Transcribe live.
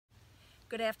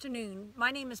Good afternoon. My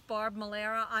name is Barb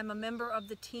Malera. I'm a member of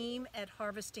the team at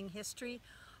Harvesting History.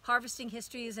 Harvesting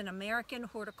History is an American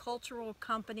horticultural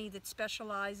company that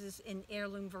specializes in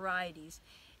heirloom varieties.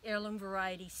 Heirloom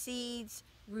variety seeds,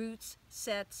 roots,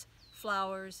 sets,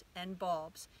 flowers, and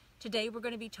bulbs. Today we're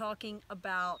going to be talking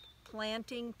about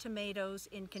planting tomatoes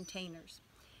in containers.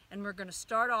 And we're going to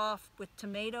start off with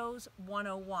Tomatoes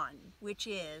 101, which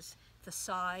is the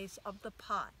size of the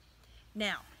pot.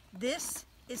 Now, this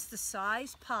is the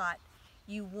size pot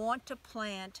you want to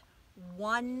plant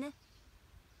one,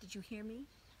 did you hear me?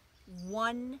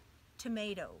 One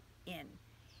tomato in.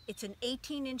 It's an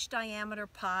 18-inch diameter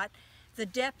pot. The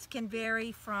depth can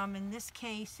vary from, in this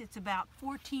case, it's about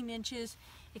 14 inches.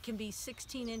 It can be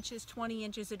 16 inches, 20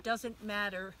 inches. It doesn't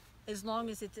matter as long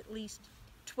as it's at least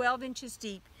 12 inches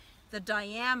deep. The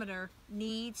diameter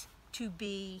needs to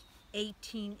be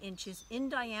 18 inches in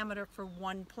diameter for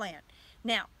one plant.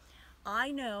 Now,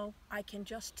 I know, I can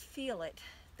just feel it,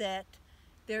 that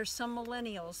there's some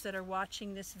millennials that are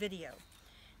watching this video.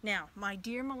 Now, my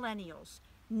dear millennials,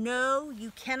 no,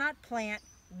 you cannot plant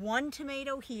one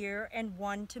tomato here and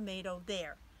one tomato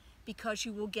there, because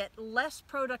you will get less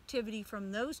productivity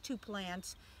from those two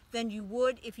plants than you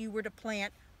would if you were to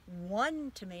plant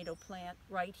one tomato plant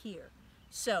right here.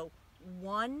 So,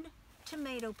 one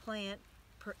tomato plant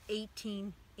per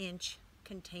 18-inch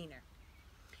container.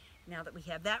 Now that we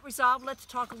have that resolved, let's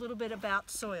talk a little bit about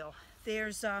soil.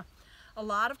 There's a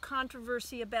lot of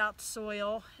controversy about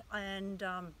soil, and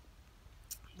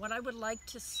what I would like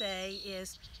to say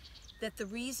is that the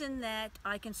reason that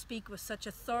I can speak with such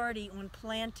authority on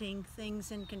planting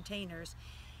things in containers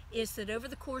is that over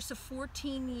the course of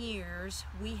 14 years,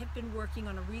 we have been working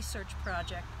on a research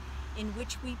project in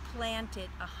which we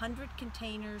planted 100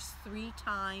 containers 3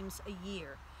 times a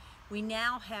year. We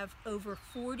now have over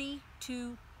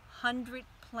 4,200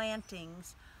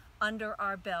 plantings under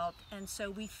our belt, and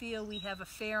so we feel we have a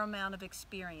fair amount of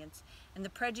experience. And the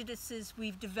prejudices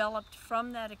we've developed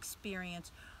from that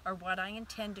experience are what I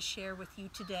intend to share with you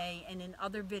today and in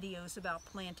other videos about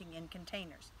planting in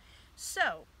containers.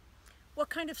 So, what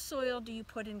kind of soil do you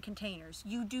put in containers?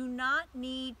 You do not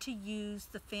need to use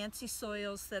the fancy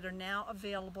soils that are now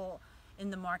available in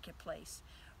the marketplace.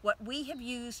 What we have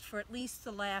used for at least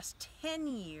the last 10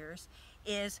 years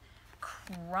is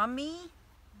crummy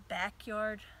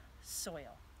backyard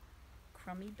soil.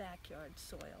 Crummy backyard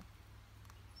soil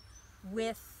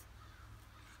with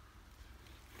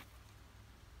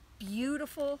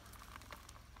beautiful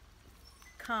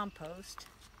compost.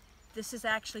 This is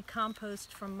actually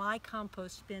compost from my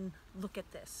compost bin. Look at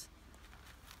this.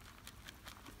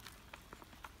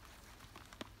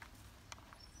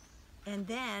 And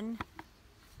then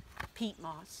peat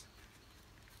moss.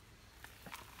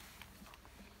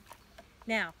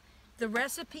 Now, the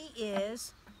recipe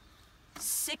is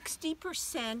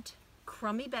 60%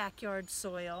 crummy backyard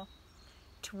soil,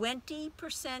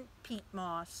 20% peat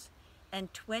moss,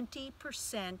 and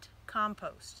 20%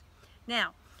 compost.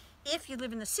 Now, if you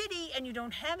live in the city and you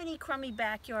don't have any crummy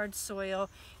backyard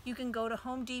soil, you can go to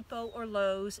Home Depot or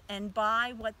Lowe's and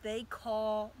buy what they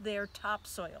call their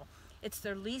topsoil. It's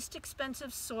their least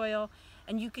expensive soil,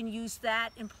 and you can use that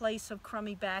in place of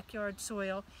crummy backyard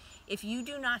soil. If you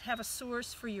do not have a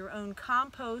source for your own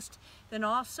compost, then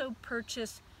also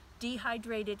purchase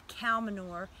dehydrated cow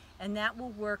manure, and that will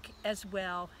work as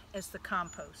well as the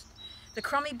compost. The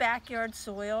crummy backyard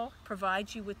soil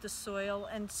provides you with the soil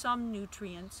and some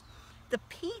nutrients. The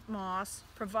peat moss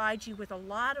provides you with a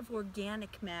lot of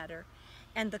organic matter,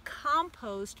 and the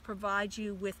compost provides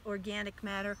you with organic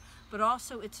matter, but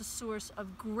also it's a source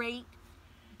of great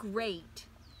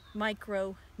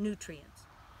micronutrients.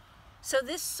 So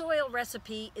this soil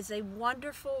recipe is a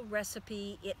wonderful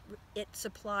recipe. It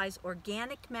supplies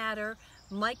organic matter,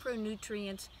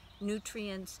 micronutrients,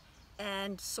 nutrients,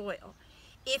 and soil.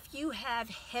 If you have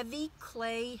heavy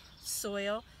clay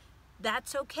soil,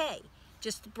 that's okay.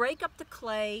 Just break up the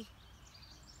clay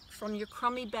from your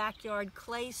crummy backyard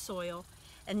clay soil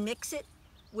and mix it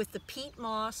with the peat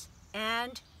moss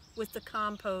and with the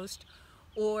compost,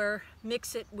 or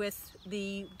mix it with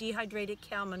the dehydrated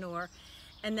cow manure,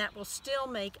 and that will still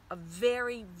make a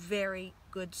very, very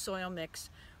good soil mix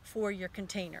for your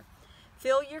container.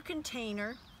 Fill your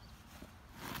container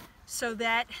so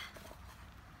that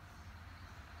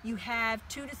you have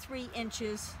 2 to 3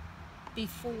 inches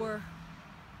before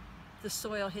the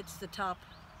soil hits the top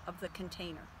of the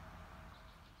container.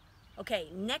 Okay,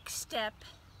 next step,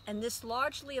 and this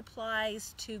largely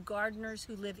applies to gardeners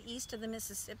who live east of the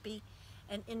Mississippi,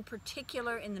 and in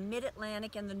particular in the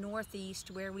Mid-Atlantic and the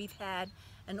Northeast, where we've had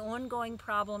an ongoing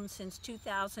problem since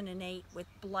 2008 with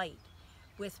blight,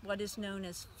 with what is known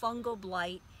as fungal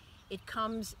blight. It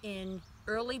comes in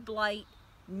early blight,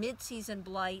 mid-season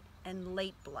blight, and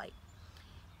late blight.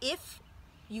 If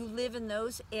you live in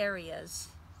those areas,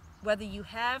 whether you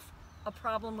have a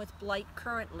problem with blight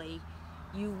currently,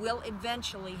 you will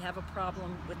eventually have a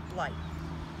problem with blight.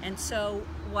 And so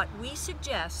what we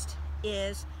suggest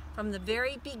is from the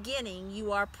very beginning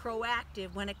you are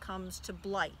proactive when it comes to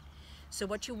blight. So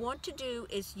what you want to do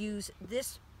is use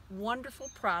this wonderful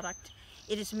product.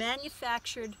 It is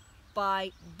manufactured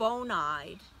by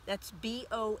Bonide, that's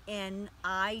B-O-N-I-D-E,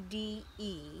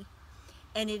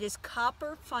 and it is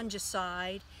copper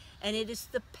fungicide, and it is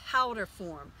the powder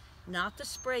form, not the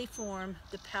spray form,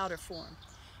 the powder form.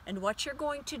 And what you're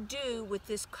going to do with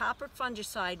this copper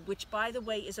fungicide, which by the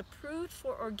way is approved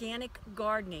for organic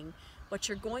gardening, what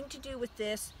you're going to do with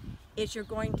this is you're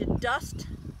going to dust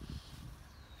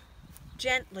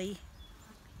gently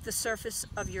the surface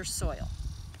of your soil,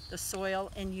 the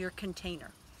soil in your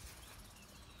container.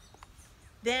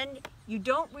 Then you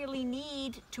don't really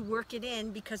need to work it in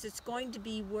because it's going to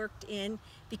be worked in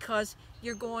because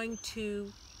you're going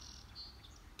to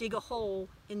dig a hole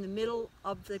in the middle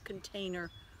of the container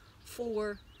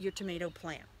for your tomato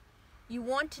plant. You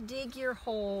want to dig your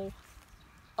hole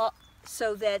up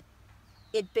so that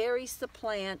it buries the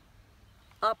plant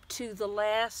up to the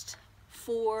last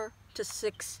 4 to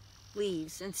 6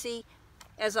 leaves. And see,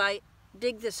 as I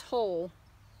dig this hole,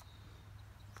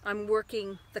 I'm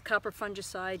working the copper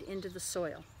fungicide into the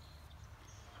soil.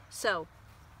 So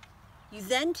you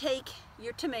then take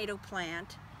your tomato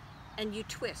plant and you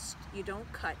twist. You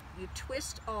don't cut. You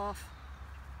twist off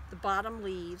the bottom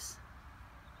leaves,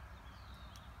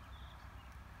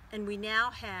 and we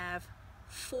now have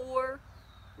 4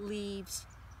 leaves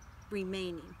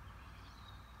remaining,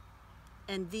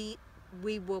 and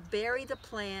we will bury the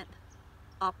plant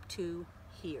up to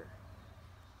here.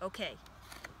 Okay,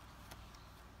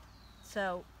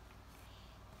 so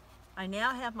I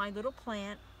now have my little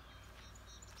plant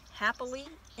happily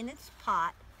in its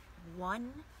pot,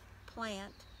 1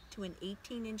 plant to an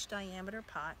 18-inch diameter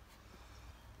pot.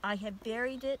 I have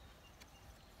buried it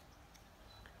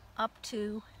up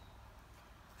to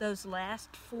those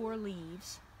last 4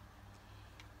 leaves,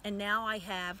 and now I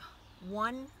have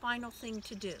one final thing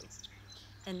to do,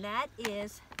 and that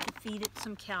is to feed it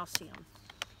some calcium.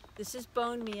 This is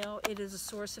bone meal. It is a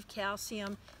source of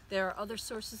calcium. There are other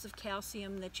sources of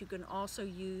calcium that you can also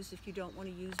use if you don't want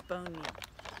to use bone meal.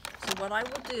 So what I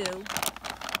will do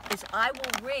is I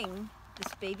will ring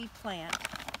this baby plant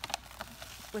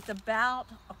with about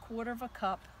 1/4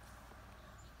 cup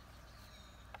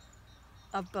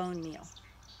of bone meal.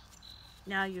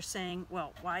 Now you're saying,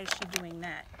 well, why is she doing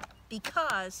that?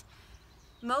 Because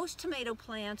most tomato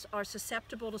plants are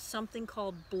susceptible to something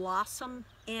called blossom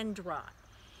end rot.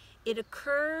 It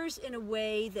occurs in a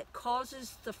way that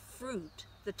causes the fruit,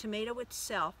 the tomato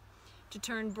itself, to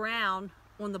turn brown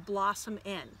on the blossom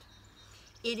end.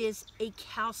 It is a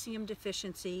calcium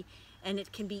deficiency, and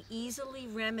it can be easily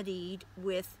remedied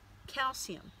with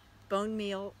calcium, bone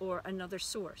meal, or another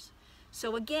source.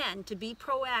 So again, to be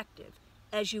proactive,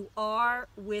 as you are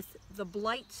with the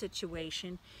blight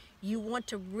situation, you want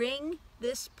to ring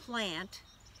this plant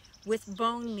with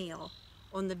bone meal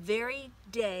on the very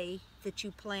day that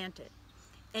you plant it.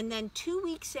 And then 2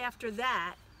 weeks after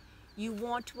that, you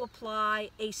want to apply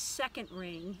a second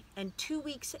ring, and 2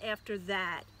 weeks after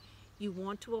that, you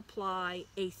want to apply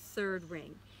a third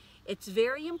ring. It's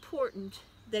very important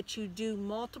that you do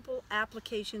multiple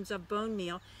applications of bone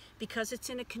meal because it's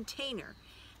in a container,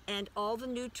 and all the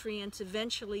nutrients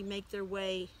eventually make their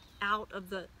way out of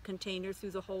the container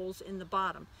through the holes in the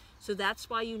bottom. So that's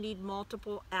why you need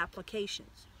multiple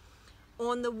applications.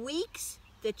 On the weeks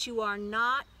that you are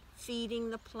not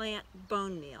feeding the plant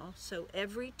bone meal, so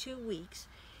every 2 weeks,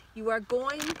 you are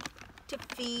going to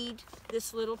feed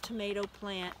this little tomato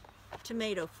plant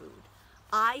tomato food.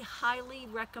 I highly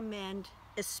recommend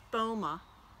Espoma.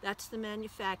 That's the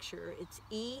manufacturer. It's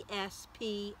E-S-P-O-M-A,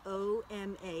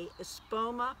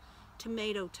 Espoma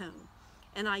Tomato Tone.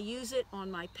 And I use it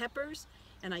on my peppers,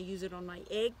 and I use it on my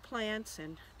eggplants,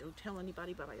 and don't tell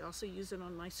anybody, but I also use it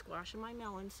on my squash and my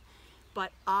melons.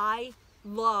 But I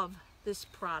love this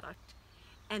product,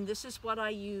 and this is what I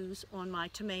use on my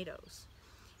tomatoes.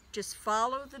 Just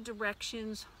follow the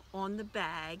directions on the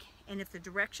bag, and if the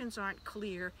directions aren't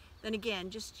clear, then again,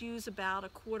 just use about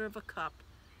 1/4 cup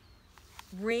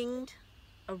ringed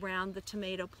around the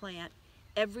tomato plant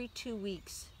every 2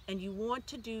 weeks, and you want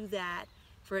to do that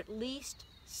for at least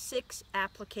 6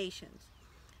 applications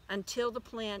until the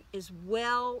plant is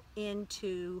well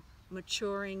into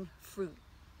maturing fruit.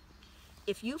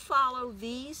 If you follow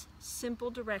these simple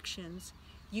directions,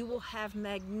 you will have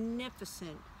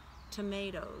magnificent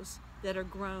tomatoes that are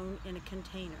grown in a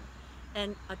container.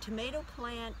 And a tomato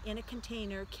plant in a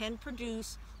container can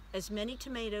produce as many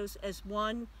tomatoes as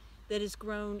one that is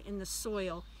grown in the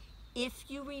soil if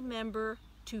you remember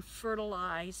to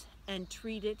fertilize and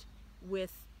treat it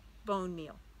with bone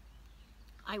meal.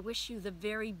 I wish you the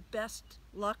very best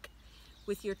luck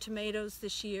with your tomatoes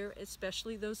this year,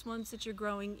 especially those ones that you're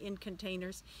growing in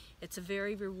containers. It's a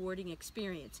very rewarding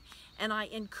experience. And I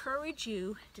encourage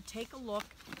you to take a look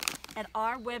at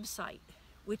our website,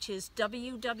 which is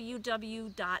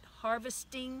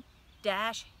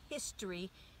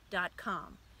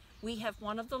www.harvesting-history.com. We have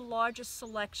one of the largest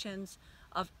selections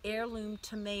of heirloom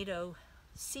tomato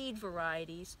seed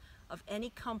varieties of any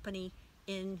company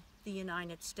in the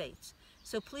United States.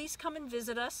 So please come and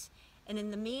visit us, and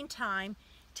in the meantime,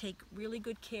 take really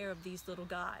good care of these little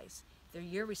guys. They're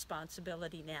your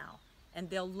responsibility now, and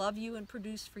they'll love you and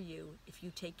produce for you if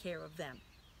you take care of them.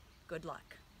 Good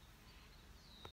luck.